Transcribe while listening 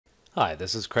Hi,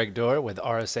 this is Craig Dorr with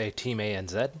RSA Team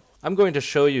ANZ. I'm going to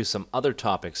show you some other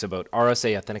topics about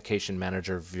RSA Authentication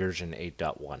Manager version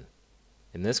 8.1.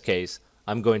 In this case,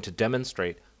 I'm going to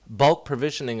demonstrate bulk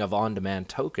provisioning of on-demand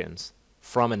tokens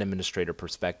from an administrator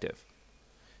perspective.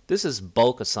 This is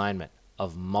bulk assignment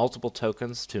of multiple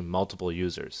tokens to multiple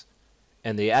users,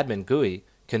 and the admin GUI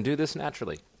can do this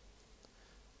naturally.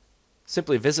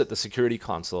 Simply visit the Security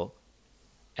Console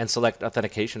and select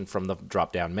Authentication from the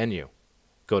drop-down menu.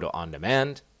 Go to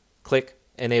OnDemand, click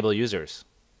Enable Users.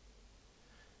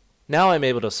 Now I'm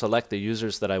able to select the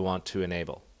users that I want to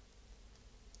enable.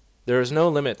 There is no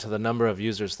limit to the number of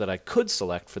users that I could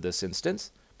select for this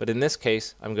instance, but in this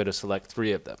case I'm going to select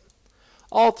 3 of them.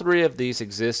 All 3 of these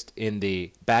exist in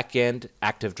the backend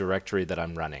Active Directory that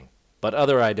I'm running, but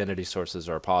other identity sources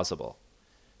are possible.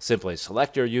 Simply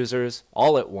select your users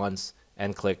all at once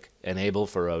and click Enable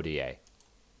for ODA.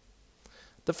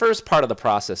 The first part of the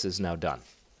process is now done,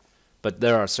 but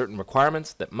there are certain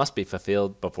requirements that must be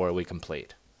fulfilled before we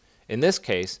complete. In this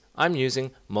case, I'm using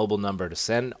mobile number to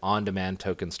send on-demand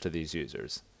tokens to these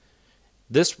users.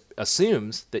 This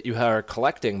assumes that you are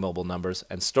collecting mobile numbers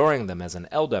and storing them as an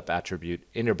LDAP attribute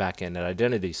in your backend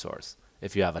identity source.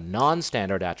 If you have a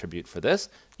non-standard attribute for this,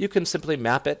 you can simply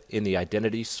map it in the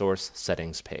identity source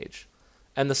settings page.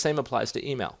 And the same applies to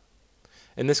email.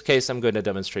 In this case, I'm going to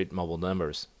demonstrate mobile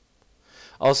numbers.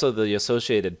 Also, the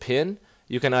associated PIN,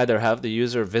 you can either have the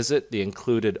user visit the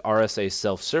included RSA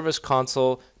self-service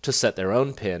console to set their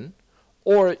own PIN,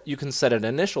 or you can set an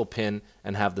initial PIN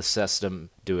and have the system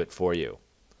do it for you.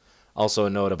 Also, a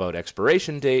note about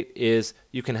expiration date is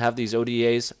you can have these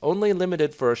ODAs only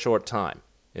limited for a short time.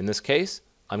 In this case,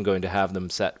 I'm going to have them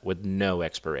set with no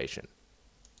expiration.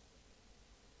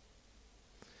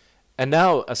 And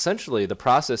now, essentially, the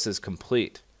process is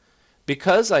complete.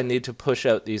 Because I need to push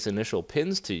out these initial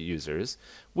pins to users,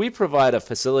 we provide a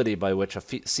facility by which a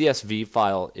CSV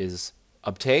file is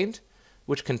obtained,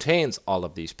 which contains all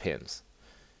of these pins.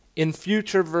 In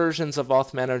future versions of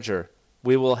Auth Manager,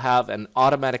 we will have an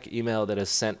automatic email that is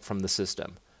sent from the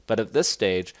system. But at this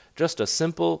stage, just a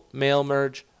simple mail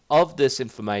merge of this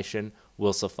information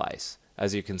will suffice.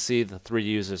 As you can see, the 3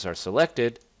 users are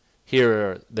selected. Here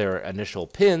are their initial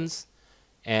pins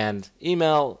and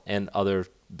email and other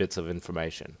bits of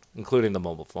information, including the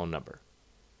mobile phone number.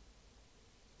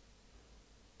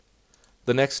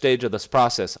 The next stage of this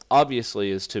process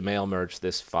obviously is to mail merge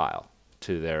this file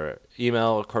to their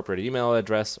email, corporate email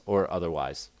address, or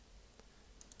otherwise.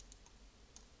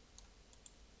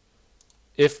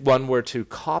 If one were to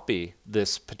copy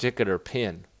this particular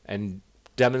pin and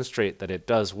demonstrate that it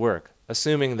does work,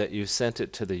 assuming that you sent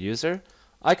it to the user,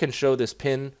 I can show this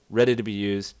pin ready to be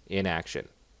used in action.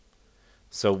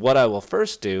 So what I will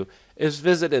first do is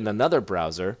visit in another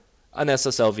browser an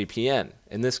SSL VPN,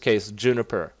 in this case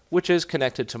Juniper, which is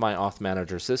connected to my Auth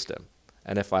Manager system.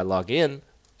 And if I log in,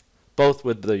 both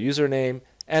with the username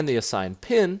and the assigned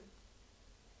PIN,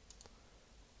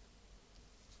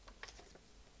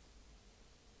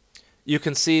 you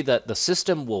can see that the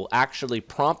system will actually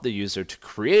prompt the user to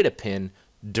create a PIN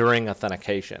during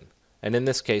authentication. And in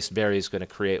this case, Barry is going to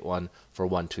create one for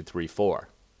 1234.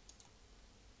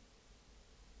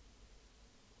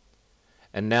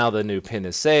 And now the new PIN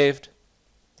is saved,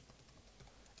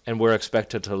 and we're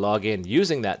expected to log in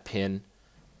using that PIN,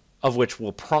 of which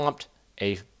will prompt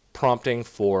a prompting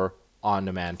for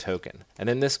on-demand token. And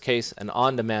in this case, an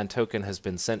on-demand token has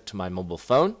been sent to my mobile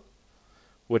phone,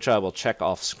 which I will check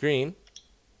off screen.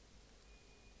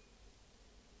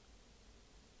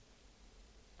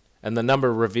 And the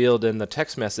number revealed in the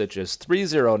text message is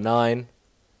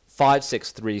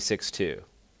 309-56362.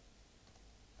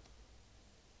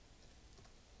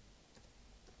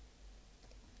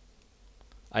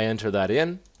 I enter that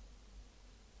in.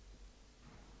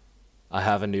 I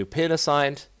have a new PIN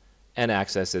assigned, and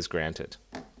access is granted.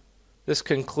 This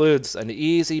concludes an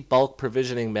easy bulk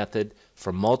provisioning method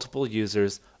for multiple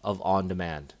users of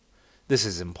on-demand. This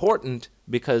is important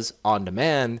because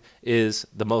on-demand is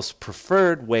the most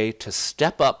preferred way to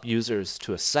step up users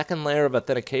to a second layer of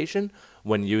authentication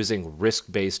when using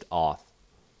risk-based auth.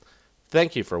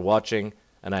 Thank you for watching,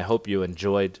 and I hope you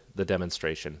enjoyed the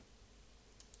demonstration.